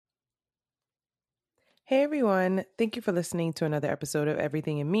Hey everyone, thank you for listening to another episode of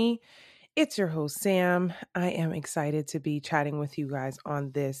Everything in Me. It's your host, Sam. I am excited to be chatting with you guys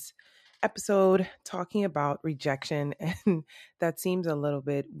on this episode talking about rejection. And that seems a little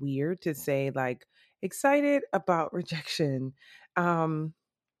bit weird to say, like, excited about rejection. Um,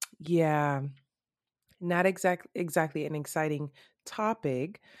 yeah, not exactly an exciting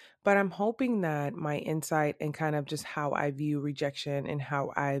topic, but I'm hoping that my insight and kind of just how I view rejection and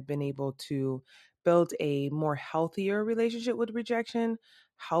how I've been able to build a more healthier relationship with rejection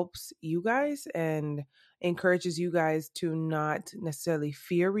helps you guys and encourages you guys to not necessarily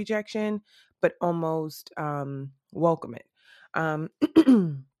fear rejection, but almost welcome it. Um,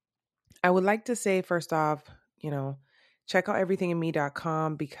 I would like to say, first off, you know, check out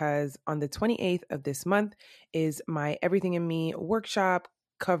everythinginme.com because on the 28th of this month is my Everything in Me workshop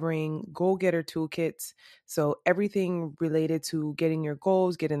covering goal getter toolkits. So, everything related to getting your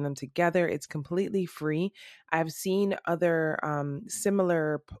goals, getting them together, it's completely free. I've seen other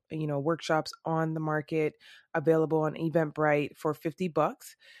similar, workshops on the market available on Eventbrite for $50.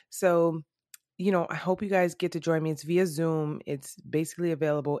 So, I hope you guys get to join me. It's via Zoom. It's basically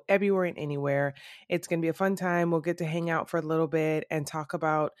available everywhere and anywhere. It's going to be a fun time. We'll get to hang out for a little bit and talk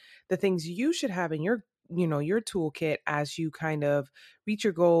about the things you should have in your toolkit as you kind of reach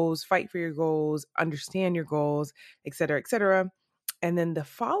your goals, fight for your goals, understand your goals, et cetera, et cetera. And then the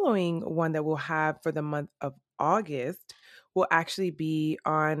following one that we'll have for the month of August will actually be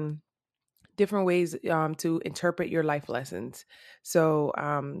on different ways to interpret your life lessons. So,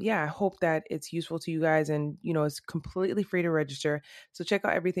 yeah, I hope that it's useful to you guys. And, it's completely free to register. So, check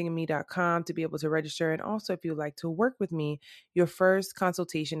out everythinginme.com to be able to register. And also, if you'd like to work with me, your first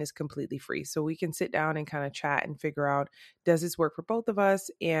consultation is completely free. So, we can sit down and kind of chat and figure out, does this work for both of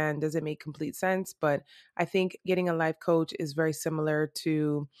us? And does it make complete sense? But I think getting a life coach is very similar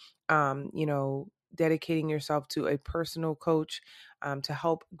to, dedicating yourself to a personal coach to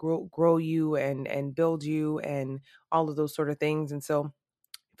help grow you and build you and all of those sort of things. And so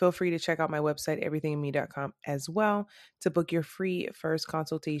feel free to check out my website, everythinginme.com, as well to book your free first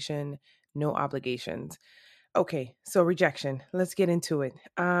consultation, no obligations. Okay, so rejection. Let's get into it.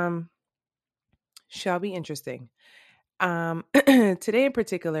 Shall be interesting. Today in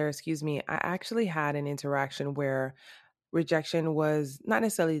particular, excuse me, I actually had an interaction where rejection was not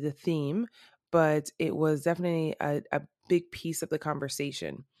necessarily the theme, but it was definitely a big piece of the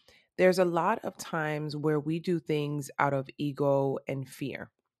conversation. There's a lot of times where we do things out of ego and fear.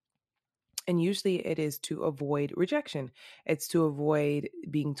 And usually it is to avoid rejection. It's to avoid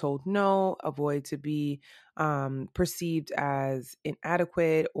being told no, avoid to be perceived as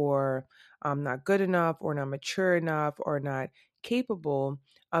inadequate or not good enough or not mature enough or not capable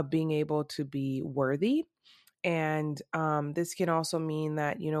of being able to be worthy. And this can also mean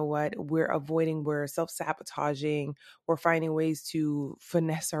that, we're self sabotaging, we're finding ways to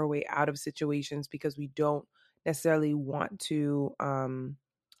finesse our way out of situations because we don't necessarily want to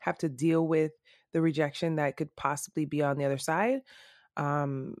have to deal with the rejection that could possibly be on the other side.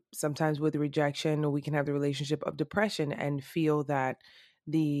 Sometimes with rejection, we can have the relationship of depression and feel that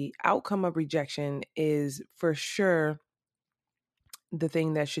the outcome of rejection is for sure the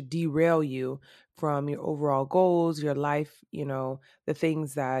thing that should derail you from your overall goals, your life, the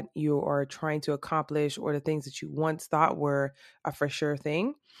things that you are trying to accomplish or the things that you once thought were a for sure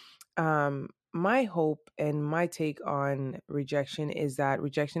thing. My hope and my take on rejection is that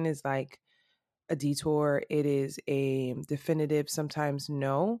rejection is like a detour. It is a definitive, sometimes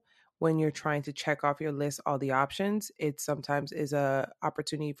no. When you're trying to check off your list all the options, it sometimes is a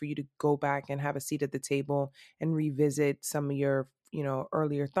opportunity for you to go back and have a seat at the table and revisit some of your,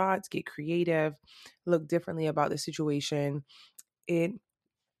 earlier thoughts, get creative, look differently about the situation. It,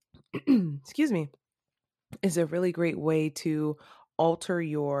 excuse me, is a really great way to alter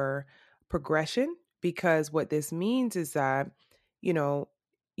your progression because what this means is that, you know,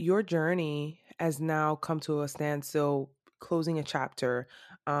 your journey has now come to a standstill, closing a chapter,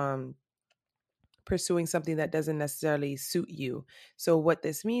 pursuing something that doesn't necessarily suit you. So, what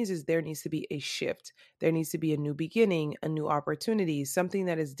this means is there needs to be a shift. There needs to be a new beginning, a new opportunity, something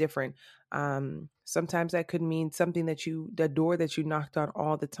that is different. Sometimes that could mean something the door that you knocked on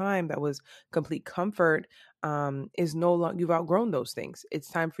all the time that was complete comfort is no longer, you've outgrown those things. It's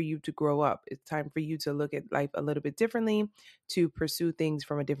time for you to grow up. It's time for you to look at life a little bit differently, to pursue things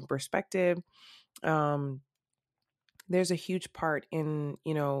from a different perspective. Um, there's a huge part in,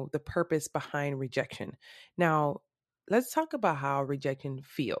 the purpose behind rejection. Now, let's talk about how rejection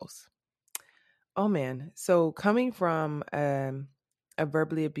feels. Oh man. So coming from a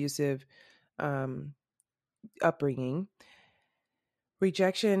verbally abusive um, upbringing,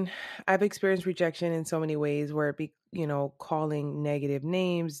 Rejection, I've experienced rejection in so many ways where it be, calling negative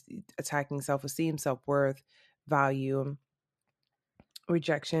names, attacking self-esteem, self-worth, value.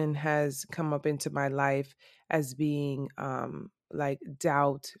 Rejection has come up into my life as being like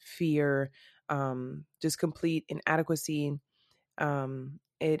doubt, fear, just complete inadequacy.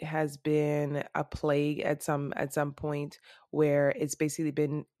 It has been a plague at some point where it's basically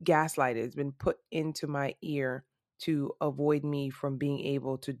been gaslighted. It's been put into my ear to avoid me from being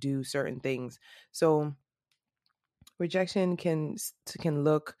able to do certain things. So rejection can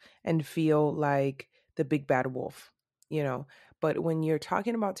look and feel like the big bad wolf, you know. But when you're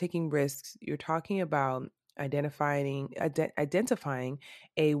talking about taking risks, you're talking about identifying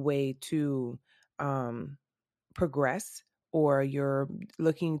a way to um progress, or you're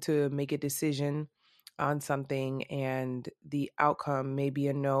looking to make a decision on something and the outcome may be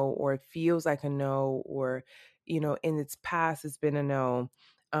a no, or it feels like a no, or in its past it's been a no.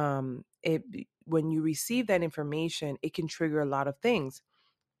 When you receive that information, it can trigger a lot of things.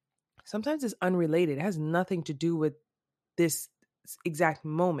 Sometimes it's unrelated, it has nothing to do with this exact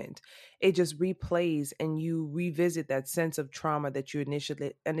moment. It just replays and you revisit that sense of trauma that you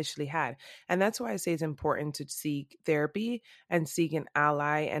initially had. And that's why I say it's important to seek therapy and seek an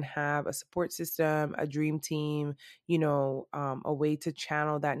ally and have a support system, a dream team, a way to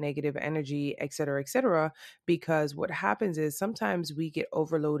channel that negative energy, et cetera, et cetera. Because what happens is sometimes we get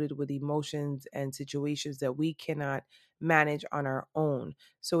overloaded with emotions and situations that we cannot manage on our own.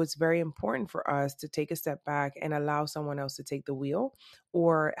 So it's very important for us to take a step back and allow someone else to take the wheel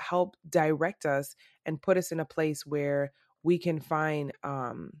or help direct us and put us in a place where we can find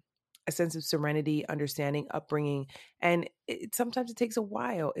a sense of serenity, understanding, upbringing. And sometimes it takes a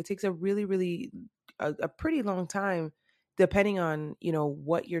while. It takes a really, really, a pretty long time, depending on,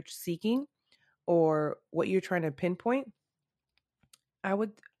 what you're seeking or what you're trying to pinpoint. I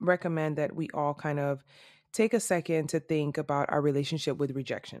would recommend that we all kind of take a second to think about our relationship with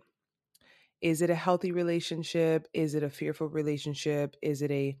rejection. Is it a healthy relationship? Is it a fearful relationship? Is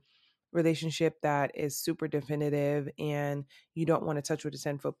it a relationship that is super definitive and you don't want to touch with a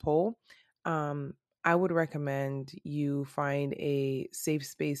 10-foot pole? Um, I would recommend you find a safe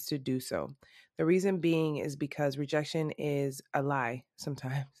space to do so. The reason being is because rejection is a lie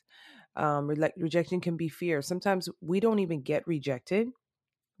sometimes. Rejection can be fear. Sometimes we don't even get rejected.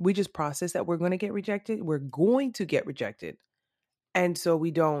 We just process that we're going to get rejected. We're going to get rejected. And so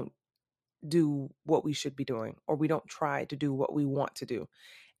we don't do what we should be doing, or we don't try to do what we want to do.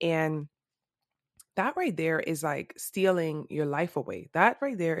 And that right there is like stealing your life away. That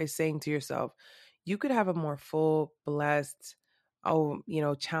right there is saying to yourself, you could have a more full, blessed,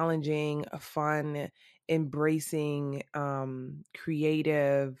 challenging, fun, embracing,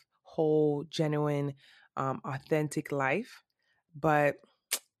 creative, whole, genuine, authentic life. But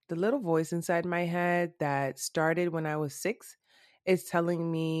the little voice inside my head that started when I was 6 is telling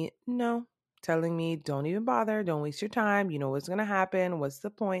me, no, telling me, don't even bother, don't waste your time. You know what's going to happen, what's the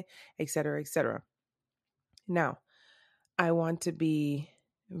point, et cetera, et cetera. Now, I want to be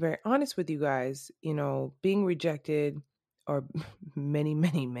very honest with you guys. Being rejected, or many,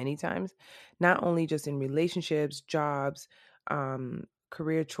 many, many times, not only just in relationships, jobs,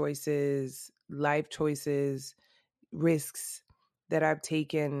 career choices, life choices, risks that I've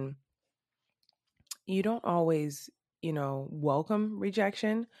taken, you don't always, welcome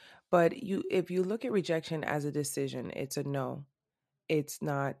rejection. But if you look at rejection as a decision, it's a no. It's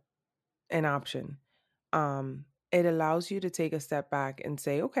not an option. It allows you to take a step back and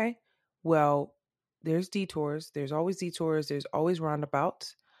say, okay, well, there's detours. There's always detours. There's always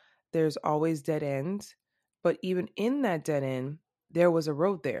roundabouts. There's always dead ends. But even in that dead end, there was a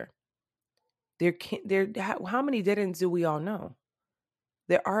road there. How many dead ends do we all know?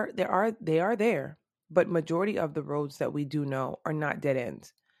 They are there, but majority of the roads that we do know are not dead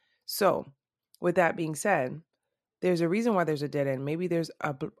ends. So, with that being said, there's a reason why there's a dead end. Maybe there's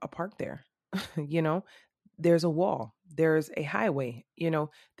a park there. you know, there's a wall, there's a highway,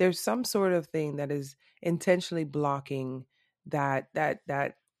 there's some sort of thing that is intentionally blocking that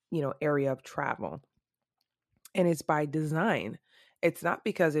area of travel. And it's by design. It's not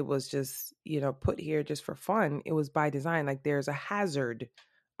because it was just, put here just for fun. It was by design. Like there's a hazard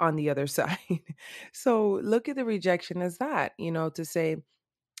on the other side. So look at the rejection as that, to say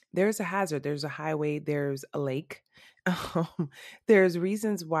there's a hazard, there's a highway, there's a lake. There's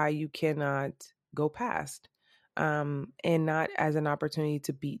reasons why you cannot go past. And not as an opportunity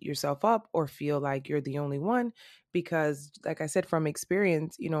to beat yourself up or feel like you're the only one. Because, like I said, from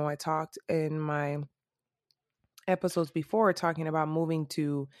experience, I talked in my episodes before talking about moving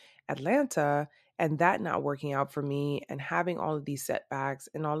to Atlanta and that not working out for me, and having all of these setbacks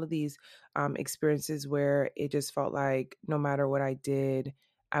and all of these experiences where it just felt like no matter what I did,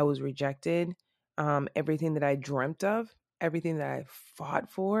 I was rejected. Everything that I dreamt of, everything that I fought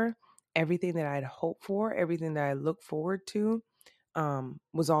for, everything that I'd hoped for, everything that I looked forward to,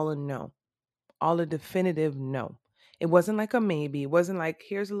 was all a no, all a definitive no. It wasn't like a maybe. It wasn't like,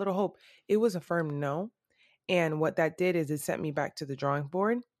 here's a little hope. It was a firm no. And what that did is it sent me back to the drawing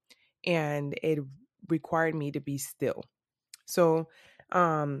board, and it required me to be still. So,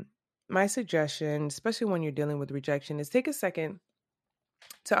 um, my suggestion, especially when you're dealing with rejection, is take a second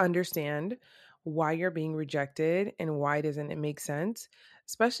to understand why you're being rejected and why doesn't it make sense,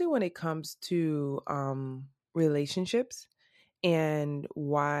 especially when it comes to relationships, and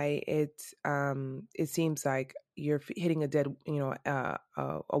why it seems like you're hitting a dead, a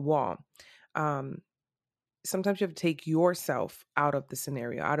wall. Um, Sometimes you have to take yourself out of the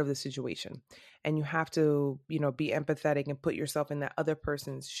scenario, out of the situation. And you have to, be empathetic and put yourself in that other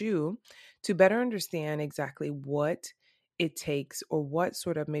person's shoe to better understand exactly what it takes, or what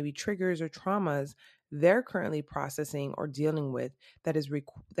sort of maybe triggers or traumas they're currently processing or dealing with, that is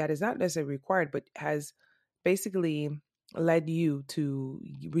not necessarily required, but has basically led you to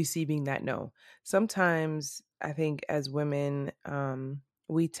receiving that no. Sometimes I think as women,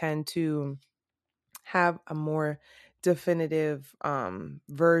 we tend to have a more definitive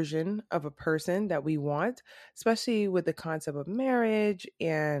version of a person that we want, especially with the concept of marriage,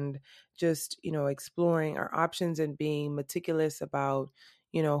 and just, exploring our options and being meticulous about,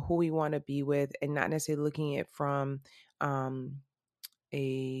 who we want to be with, and not necessarily looking at it from um,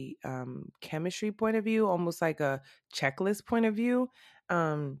 a chemistry point of view, almost like a checklist point of view.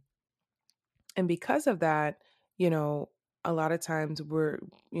 Um, and because of that, you know, a lot of times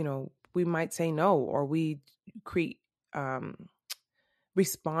we might say no, or we create um,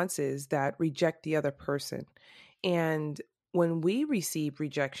 responses that reject the other person. And when we receive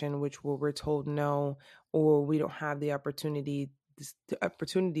rejection, which where we're told no, or we don't have the opportunities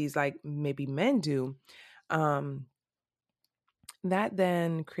like maybe men do, um, that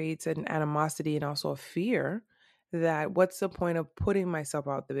then creates an animosity and also a fear that what's the point of putting myself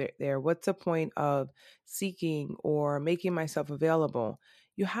out there? What's the point of seeking or making myself available?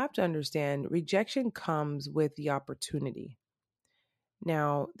 You have to understand rejection comes with the opportunity.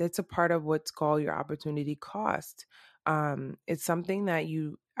 Now, that's a part of what's called your opportunity cost. It's something that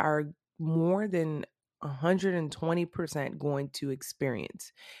you are more than 120% going to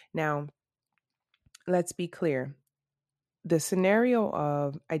experience. Now, let's be clear, the scenario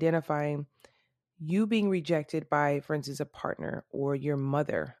of identifying you being rejected by, for instance, a partner or your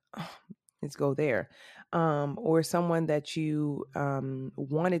mother, let's go there, or someone that you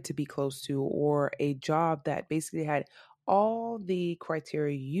wanted to be close to, or a job that basically had all the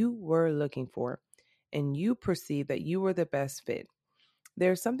criteria you were looking for, and you perceive that you were the best fit.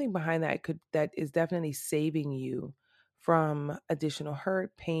 There's something behind that is definitely saving you from additional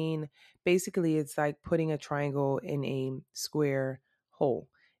hurt, pain. Basically, it's like putting a triangle in a square hole.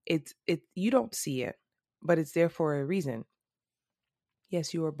 It you don't see it, but it's there for a reason.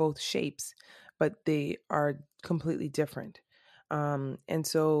 Yes, you are both shapes, but they are completely different. And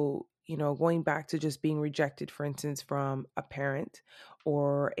so, going back to just being rejected, for instance, from a parent,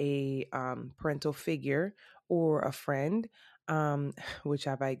 or a parental figure, or a friend, which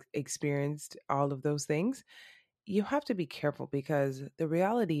I've experienced all of those things. You have to be careful, because the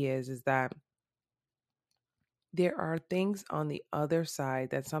reality is that there are things on the other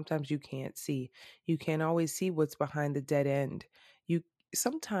side that sometimes you can't see. You can't always see what's behind the dead end. You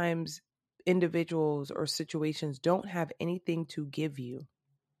Sometimes individuals or situations don't have anything to give you.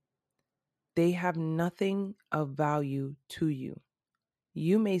 They have nothing of value to you.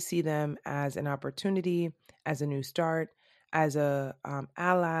 You may see them as an opportunity, as a new start, as a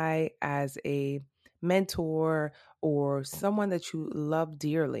ally, as a mentor, or someone that you love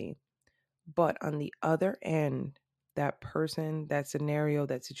dearly. But on the other end, that person, that scenario,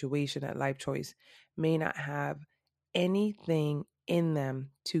 that situation, that life choice may not have anything in them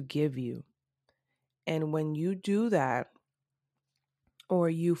to give you. And when you do that, or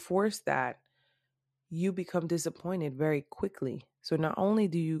you force that, you become disappointed very quickly. So not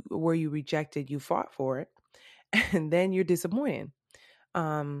only were you rejected, you fought for it, and then you're disappointed.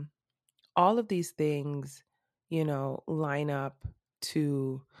 Um, all of these things, line up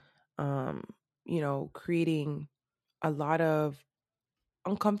to, um, creating a lot of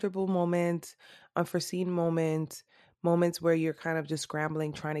uncomfortable moments, unforeseen moments, moments where you're kind of just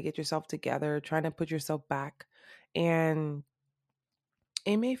scrambling, trying to get yourself together, trying to put yourself back. And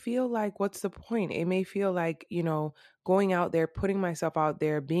it may feel like, what's the point? It may feel like, going out there, putting myself out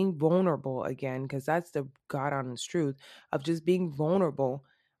there, being vulnerable again, because that's the God honest truth of just being vulnerable,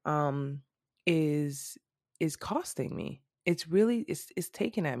 um, is is costing me. It's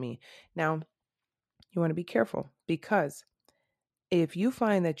taken at me. Now, you want to be careful because if you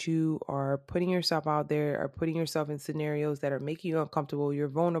find that you are putting yourself out there or putting yourself in scenarios that are making you uncomfortable, you're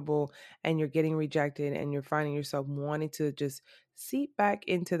vulnerable and you're getting rejected and you're finding yourself wanting to just seep back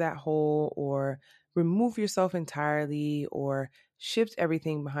into that hole or remove yourself entirely or shift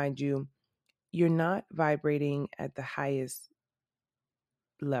everything behind you, you're not vibrating at the highest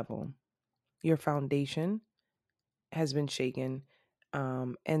level. Your foundation has been shaken.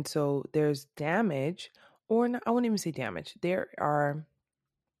 And so there's damage, or not, I wouldn't even say damage. There are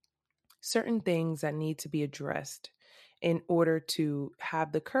certain things that need to be addressed in order to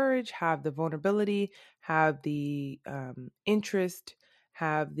have the courage, have the vulnerability, have the interest,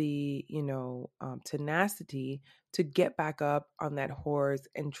 have the tenacity to get back up on that horse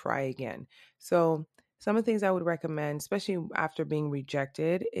and try again. So some of the things I would recommend, especially after being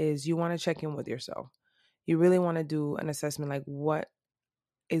rejected, is you want to check in with yourself. You really want to do an assessment, like what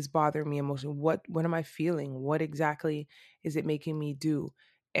is bothering me emotionally, what am I feeling, what exactly is it making me do.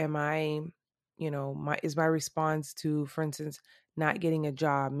 Am I, my is my response to, for instance, not getting a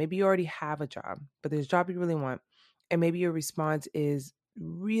job? Maybe you already have a job, but there's a job you really want, and maybe your response is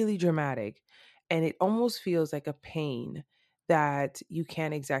really dramatic and it almost feels like a pain that you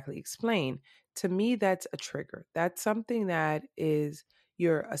can't exactly explain. To me, that's a trigger. That's something that is,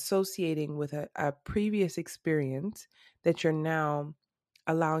 you're associating with a previous experience that you're now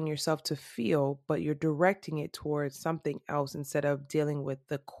allowing yourself to feel, but you're directing it towards something else instead of dealing with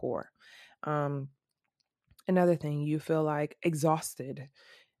the core. Um, Another thing, you feel like exhausted.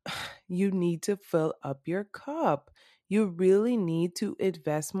 You need to fill up your cup. You really need to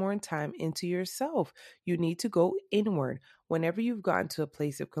invest more time into yourself. You need to go inward. Whenever you've gotten to a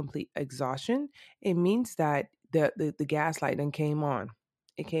place of complete exhaustion, it means that the gaslighting came on.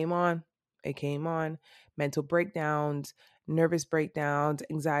 It came on. It came on. Mental breakdowns, nervous breakdowns,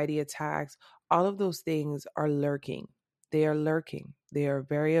 anxiety attacks, all of those things are lurking. They are lurking. They are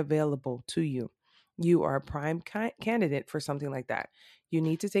very available to you. You are a prime candidate for something like that. You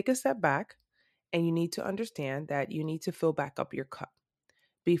need to take a step back and you need to understand that you need to fill back up your cup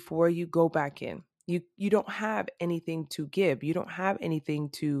before you go back in. You don't have anything to give. You don't have anything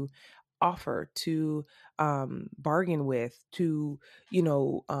to offer, to bargain with, you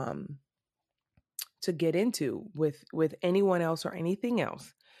know um, to get into with anyone else or anything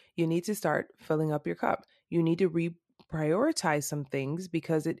else. You need to start filling up your cup. You need to reprioritize some things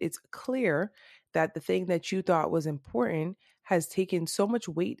because it's clear that the thing that you thought was important has taken so much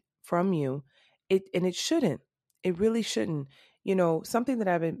weight from you. It shouldn't. It really shouldn't. Something that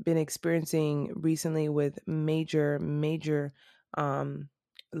I've been experiencing recently with major um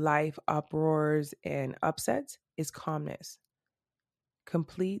life uproars and upsets is calmness,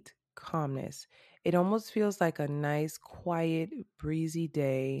 complete calmness. It almost feels like a nice, quiet, breezy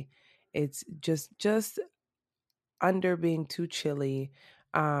day. It's just under being too chilly.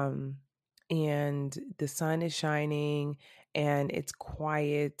 Um, and the sun is shining and it's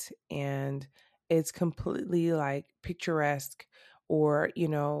quiet and it's completely like picturesque, or,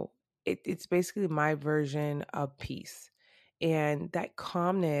 it's basically my version of peace. And that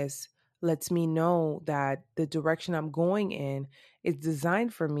calmness lets me know that the direction I'm going in is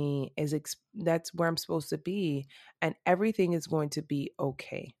designed for me, that's where I'm supposed to be, and everything is going to be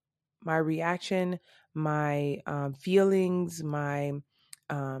okay. My reaction, my feelings, my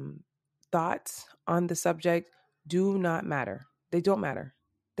um, thoughts on the subject do not matter. They don't matter.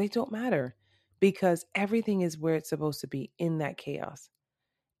 They don't matter because everything is where it's supposed to be in that chaos.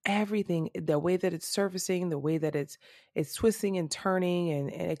 Everything, the way that it's surfacing, the way that it's twisting and turning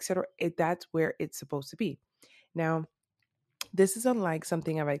and et cetera, that's where it's supposed to be. Now, this is unlike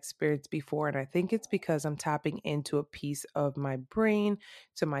something I've experienced before, and I think it's because I'm tapping into a piece of my brain,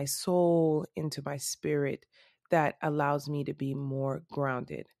 to my soul, into my spirit that allows me to be more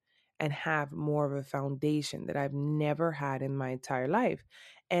grounded and have more of a foundation that I've never had in my entire life.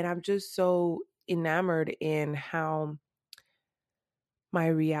 And I'm just so enamored in how my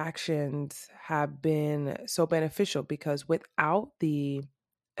reactions have been so beneficial, because without the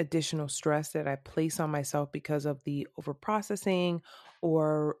additional stress that I place on myself because of the overprocessing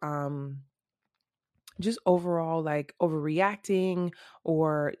or just overall like overreacting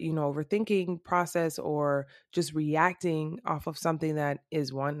or overthinking process, or just reacting off of something that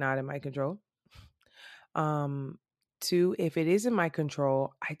is, one, not in my control, um two, if it is in my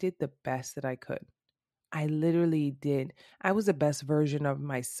control, I did the best that I could. I literally did. I was the best version of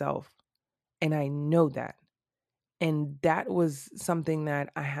myself. And I know that. And that was something that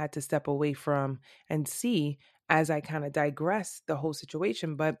I had to step away from and see as I kind of digress the whole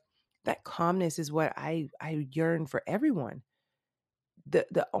situation. But that calmness is what I yearn for everyone.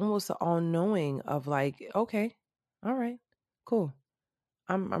 The almost the all knowing of like, okay, all right, cool.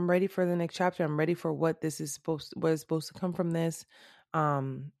 I'm ready for the next chapter. I'm ready for what is supposed to come from this.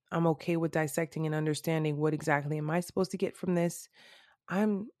 I'm okay with dissecting and understanding what exactly am I supposed to get from this.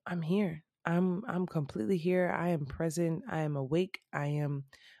 I'm here. I'm completely here. I am present. I am awake. I am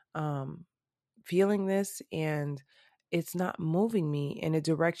um feeling this, and it's not moving me in a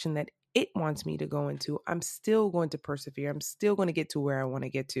direction that it wants me to go into. I'm still going to persevere. I'm still going to get to where I want to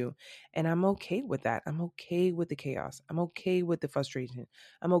get to. And I'm okay with that. I'm okay with the chaos. I'm okay with the frustration.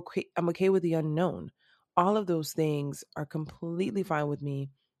 I'm okay with the unknown. All of those things are completely fine with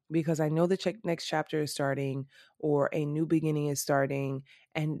me because I know the next chapter is starting or a new beginning is starting,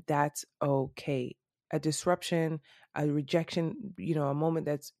 and that's okay. A disruption, a rejection, a moment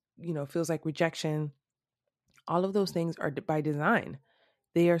that's feels like rejection. All of those things are by design.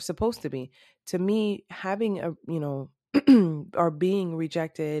 They are supposed to be. To me, having or being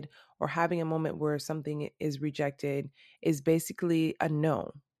rejected or having a moment where something is rejected is basically a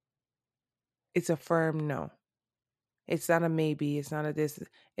no. It's a firm no. It's not a maybe. It's not a this.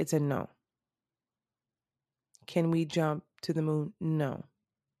 It's a no. Can we jump to the moon? No.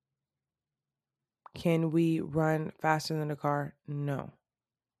 Can we run faster than a car? No.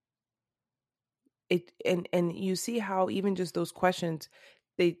 And you see how even just those questions,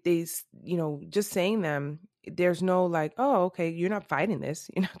 just saying them, there's no like, oh, okay, you're not fighting this,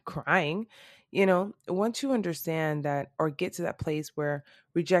 you're not crying. Once you understand that or get to that place where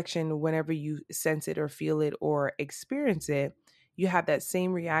rejection, whenever you sense it or feel it or experience it, you have that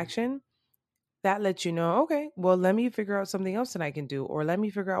same reaction. That lets you know, okay, well, let me figure out something else that I can do, or let me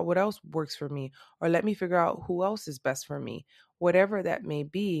figure out what else works for me, or let me figure out who else is best for me. Whatever that may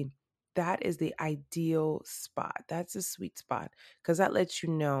be, that is the ideal spot. That's the sweet spot because that lets you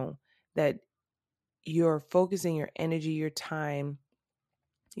know that you're focusing your energy, your time,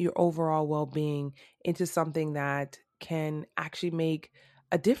 your overall well being into something that can actually make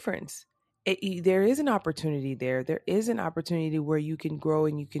a difference. There is an opportunity there. There is an opportunity where you can grow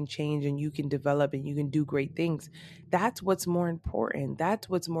and you can change and you can develop and you can do great things. That's what's more important. That's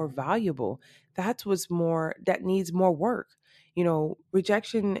what's more valuable. That needs more work.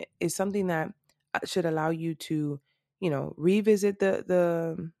 Rejection is something that should allow you to, revisit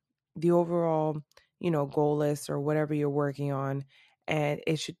the overall, goal list or whatever you're working on, and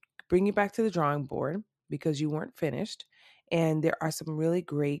it should bring you back to the drawing board because you weren't finished. And there are some really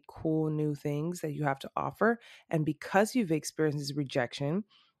great, cool new things that you have to offer. And because you've experienced this rejection,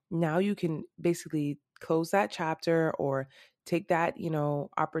 now you can basically close that chapter or take that,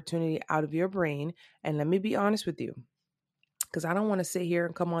 opportunity out of your brain. And let me be honest with you, because I don't want to sit here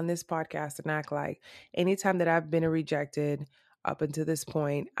and come on this podcast and act like anytime that I've been rejected up until this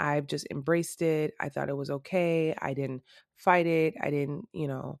point, I've just embraced it. I thought it was okay. I didn't fight it. I didn't,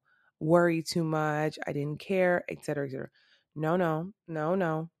 worry too much. I didn't care, et cetera, et cetera. No, no, no,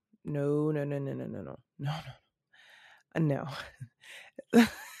 no, no, no, no, no, no, no, no, no, no.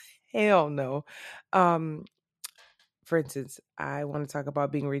 Hell no. Um, for instance, I want to talk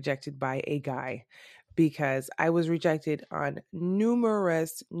about being rejected by a guy because I was rejected on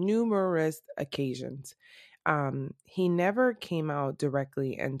numerous occasions. He never came out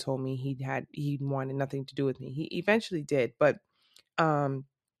directly and told me he wanted nothing to do with me. He eventually did, but um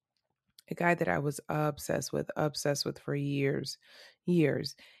a guy that I was obsessed with for years.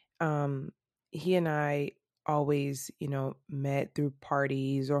 Um, he and I always, met through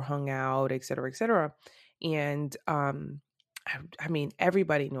parties or hung out, et cetera, et cetera. And I mean,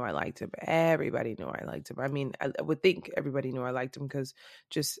 everybody knew I liked him. Everybody knew I liked him. I mean, I would think everybody knew I liked him because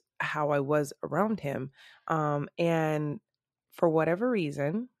just how I was around him. And for whatever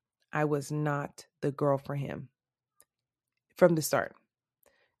reason, I was not the girl for him from the start.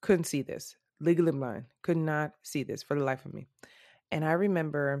 Couldn't see this. Legally blind. Could not see this for the life of me. And I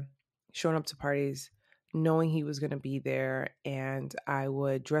remember showing up to parties knowing he was going to be there, and I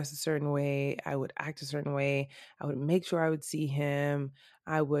would dress a certain way, I would act a certain way, I would make sure I would see him,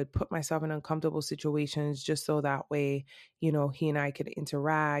 I would put myself in uncomfortable situations just so that way, he and I could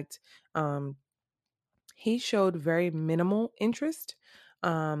interact. He showed very minimal interest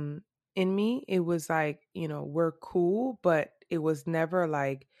in me. It was like, we're cool, but it was never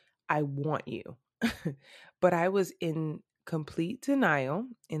like, I want you. But I was in complete denial,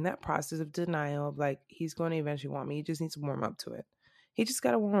 in that process of denial of like, he's going to eventually want me. He just needs to warm up to it. He just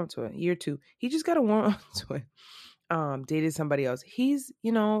got to warm up to it. Year 2, he just got to warm up to it. Dated somebody else. He's,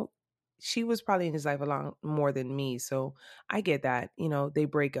 she was probably in his life a lot more than me, so I get that. They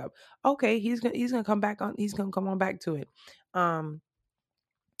break up. Okay, he's gonna come back on. He's gonna come on back to it. Um,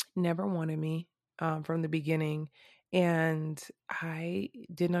 Never wanted me from the beginning. And I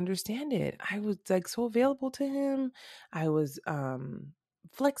didn't understand it. I was like so available to him. I was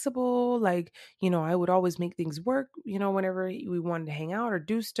flexible. Like, I would always make things work, whenever we wanted to hang out or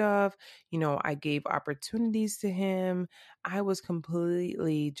do stuff. I gave opportunities to him. I was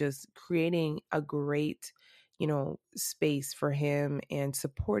completely just creating a great, space for him and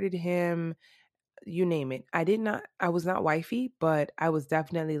supported him, you name it. I was not wifey, but I was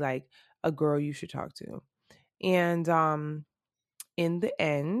definitely like a girl you should talk to. And in the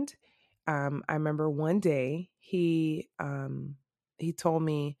end, I remember one day he told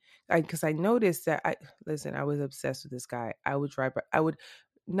me, because I noticed that I was obsessed with this guy. I would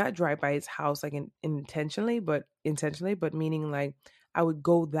not drive by his house like intentionally, but meaning like I would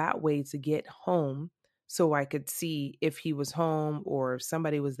go that way to get home so I could see if he was home or if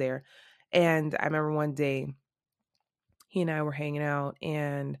somebody was there. And I remember one day he and I were hanging out,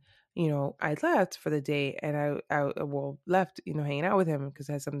 and I left for the day, and left, hanging out with him because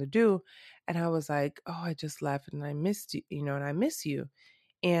I had something to do. And I was like, oh, I just left and I missed you, and I miss you.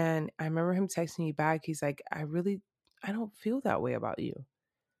 And I remember him texting me back. He's like, I don't feel that way about you.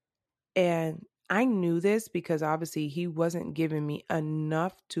 And I knew this because obviously he wasn't giving me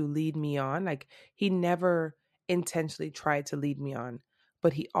enough to lead me on. Like, he never intentionally tried to lead me on,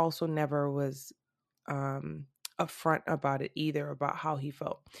 but he also never was um upfront about it either, about how he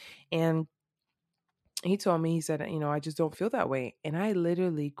felt. And he told me, he said, I just don't feel that way. And I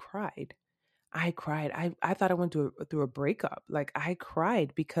literally cried. I cried. I thought I went through a breakup. Like, I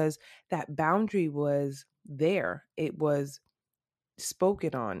cried because that boundary was there. It was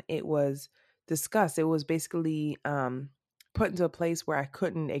spoken on. It was discussed. It was basically put into a place where I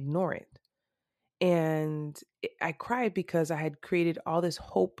couldn't ignore it. And I cried because I had created all this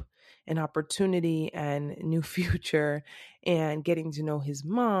hope and opportunity and new future, and getting to know his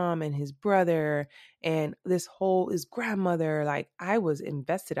mom and his brother and his grandmother. Like, I was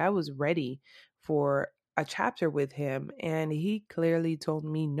invested. I was ready for a chapter with him, and he clearly told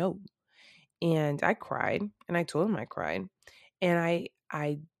me no. And I cried, and I told him I cried. And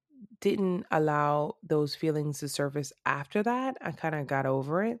I didn't allow those feelings to surface after that. I kind of got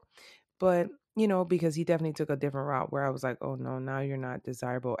over it. But, because he definitely took a different route where I was like, oh no, now you're not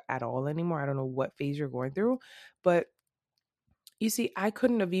desirable at all anymore. I don't know what phase you're going through. But you see, I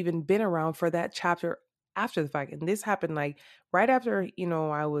couldn't have even been around for that chapter after the fact. And this happened like right after,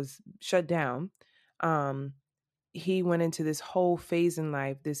 I was shut down. Um, he went into this whole phase in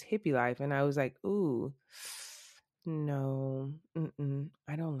life, this hippie life. And I was like, ooh, no,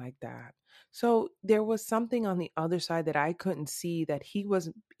 I don't like that. So there was something on the other side that I couldn't see, that he was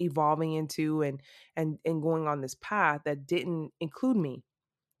evolving into and going on this path that didn't include me.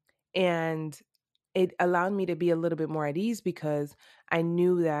 And it allowed me to be a little bit more at ease because I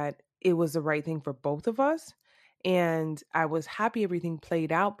knew that it was the right thing for both of us. And I was happy everything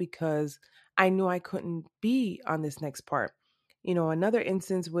played out because I knew I couldn't be on this next part. Another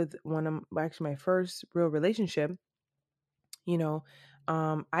instance with actually my first real relationship, you know,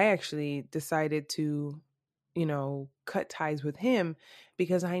 I actually decided to, cut ties with him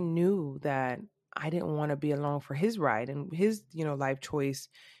because I knew that I didn't want to be along for his ride and his, life choice,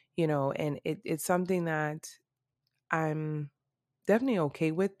 and it's something that I'm definitely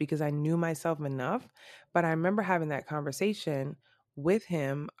okay with because I knew myself enough. But I remember having that conversation with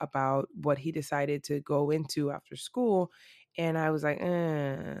him about what he decided to go into after school. And I was like,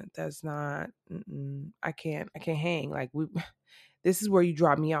 that's not, I can't hang. Like, this is where you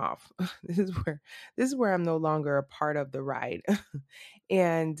drop me off. This is where I'm no longer a part of the ride.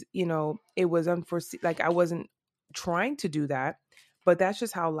 And, it was unforeseen. Like, I wasn't trying to do that, but that's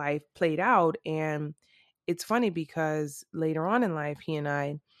just how life played out. And it's funny because later on in life, he and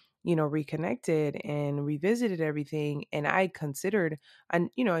I, reconnected and revisited everything. And I considered a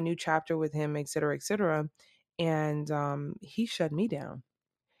new chapter with him, et cetera, et cetera. And he shut me down,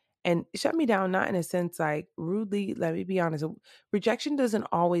 and shut me down, not in a sense like rudely. Let me be honest. Rejection doesn't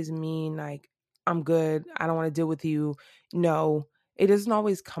always mean like, I'm good, I don't want to deal with you. No, it doesn't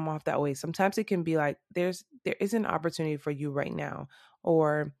always come off that way. Sometimes it can be like, there is an opportunity for you right now,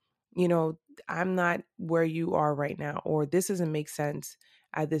 or, you know, I'm not where you are right now, or this doesn't make sense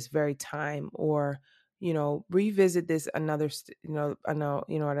at this very time, or, revisit this another at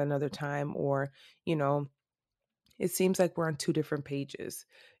another time, or, you know, it seems like we're on two different pages,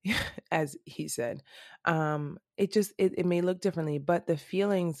 as he said. It may look differently, but the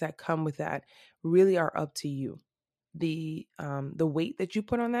feelings that come with that really are up to you. The weight that you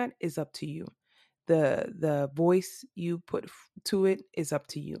put on that is up to you. The voice you put to it is up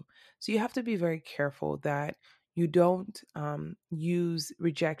to you. So you have to be very careful that you don't use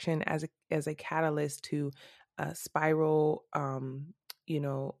rejection as a catalyst to spiral, an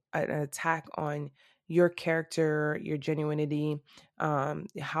attack on your character, your genuinity,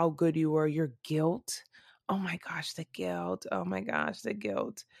 how good you are, your guilt. Oh my gosh, the guilt. Oh my gosh, the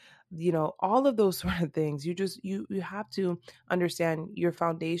guilt. All of those sort of things. You have to understand your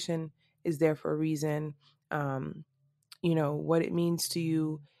foundation is there for a reason. Um, what it means to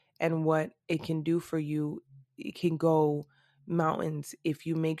you and what it can do for you. It can go mountains if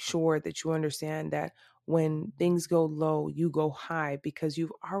you make sure that you understand that when things go low, you go high because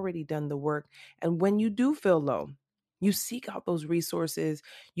you've already done the work. And when you do feel low, you seek out those resources,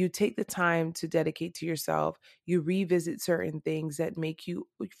 you take the time to dedicate to yourself, you revisit certain things that make you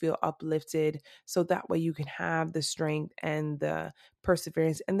feel uplifted, so that way you can have the strength and the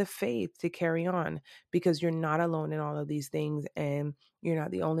perseverance and the faith to carry on, because you're not alone in all of these things, and you're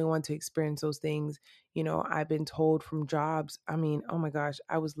not the only one to experience those things. I've been told from jobs. I mean, oh my gosh,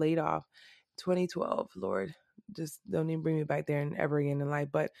 I was laid off 2012. Lord, just don't even bring me back there and ever again in life.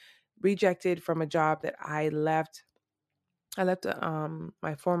 But rejected from a job that I left. I left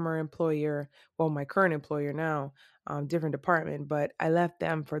my former employer, well, my current employer now, different department, but I left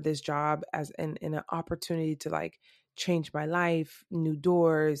them for this job as an opportunity to like change my life, new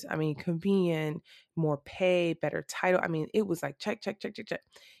doors. I mean, convenient, more pay, better title. I mean, it was like check, check, check, check, check.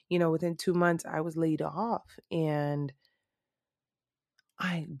 Within 2 months, I was laid off, and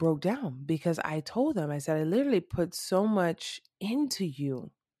I broke down because I told them, I said, I literally put so much into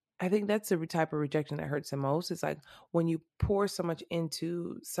you. I think that's the type of rejection that hurts the most. It's like when you pour so much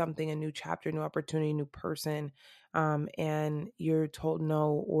into something, a new chapter, new opportunity, new person, and you're told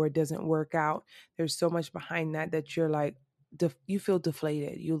no, or it doesn't work out. There's so much behind that that you're like, you feel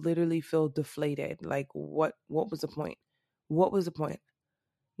deflated. You literally feel deflated. Like, what was the point? What was the point?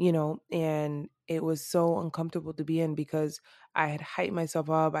 And it was so uncomfortable to be in because I had hyped myself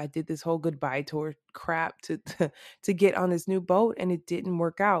up. I did this whole goodbye tour crap to get on this new boat, and it didn't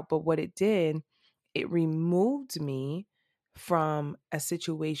work out. But what it did, it removed me from a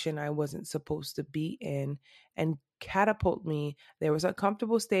situation I wasn't supposed to be in and catapulted me. There was a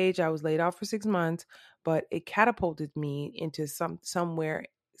comfortable stage. I was laid off for 6 months, but it catapulted me into somewhere,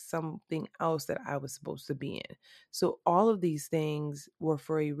 something else that I was supposed to be in. So all of these things were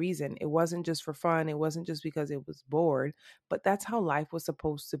for a reason. It wasn't just for fun. It wasn't just because it was bored, but that's how life was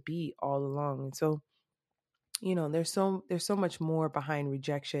supposed to be all along. And so, there's so much more behind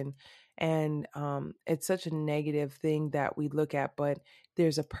rejection, and it's such a negative thing that we look at, but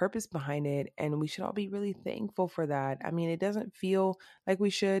there's a purpose behind it, and we should all be really thankful for that. I mean, it doesn't feel like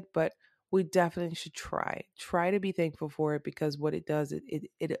we should, but we definitely should try to be thankful for it, because what it does,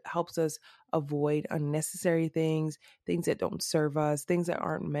 it helps us avoid unnecessary things that don't serve us, things that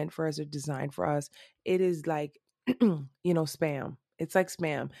aren't meant for us or designed for us. It is like spam. It's like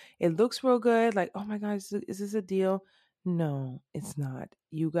spam. It looks real good, like, oh my gosh, is this a deal? No, it's not.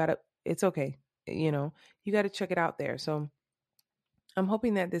 It's okay. You got to check it out there. So I'm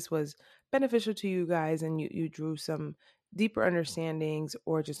hoping that this was beneficial to you guys, and you drew some deeper understandings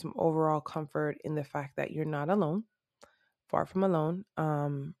or just some overall comfort in the fact that you're not alone, far from alone.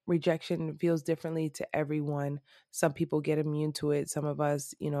 Rejection feels differently to everyone. Some people get immune to it. Some of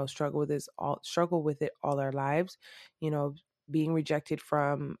us, struggle with it all our lives. You know, being rejected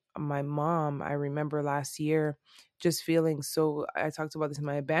from my mom, I remember last year just feeling so, I talked about this in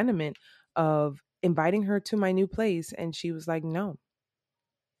my abandonment, of inviting her to my new place, and she was like, no.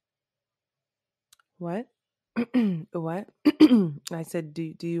 What? What? I said,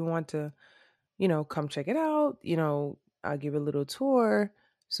 do you want to, come check it out? I'll give a little tour.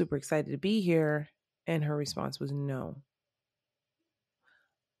 Super excited to be here. And her response was no.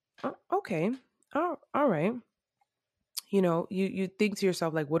 Okay. All right. You think to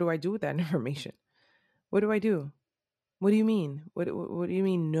yourself, like, what do I do with that information? What do I do? What do you mean? What do you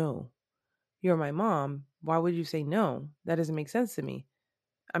mean no? You're my mom. Why would you say no? That doesn't make sense to me.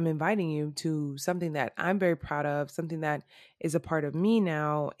 I'm inviting you to something that I'm very proud of, something that is a part of me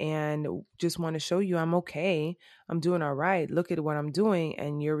now, and just want to show you I'm okay. I'm doing all right. Look at what I'm doing.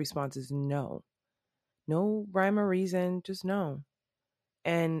 And your response is no. No rhyme or reason, just no.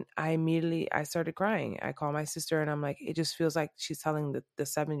 And I started crying. I called my sister and I'm like, it just feels like she's telling the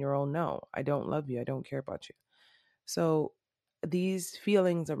 7-year-old, no, I don't love you. I don't care about you. So these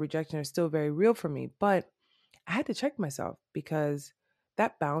feelings of rejection are still very real for me, but I had to check myself because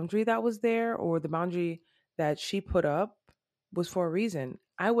that boundary that was there, or the boundary that she put up, was for a reason.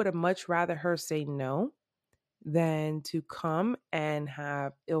 I would have much rather her say no than to come and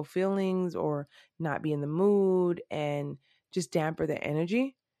have ill feelings or not be in the mood and just damper the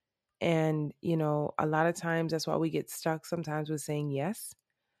energy. And, a lot of times that's why we get stuck sometimes with saying yes,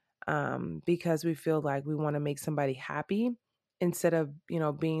 because we feel like we want to make somebody happy instead of,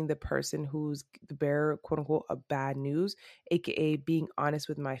 being the person who's the bearer, quote unquote, of bad news, AKA being honest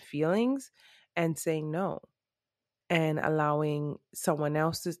with my feelings and saying no and allowing someone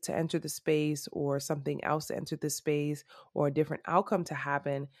else to enter the space or something else to enter the space or a different outcome to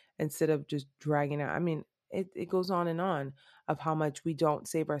happen instead of just dragging it out. I mean, it goes on and on of how much we don't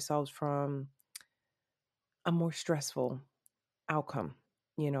save ourselves from a more stressful outcome,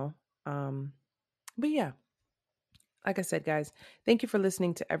 you know? Um, but yeah, like I said, guys, thank you for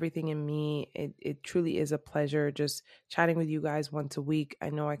listening to Everything in Me. It truly is a pleasure just chatting with you guys once a week. I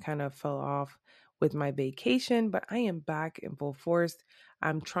know I kind of fell off with my vacation, but I am back in full force.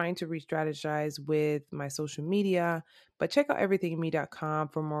 I'm trying to re-strategize with my social media, but check out everythinginme.com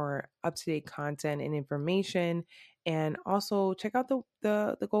for more up-to-date content and information. And also check out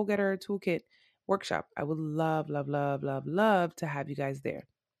the Go Getter Toolkit workshop. I would love, love, love, love, love to have you guys there.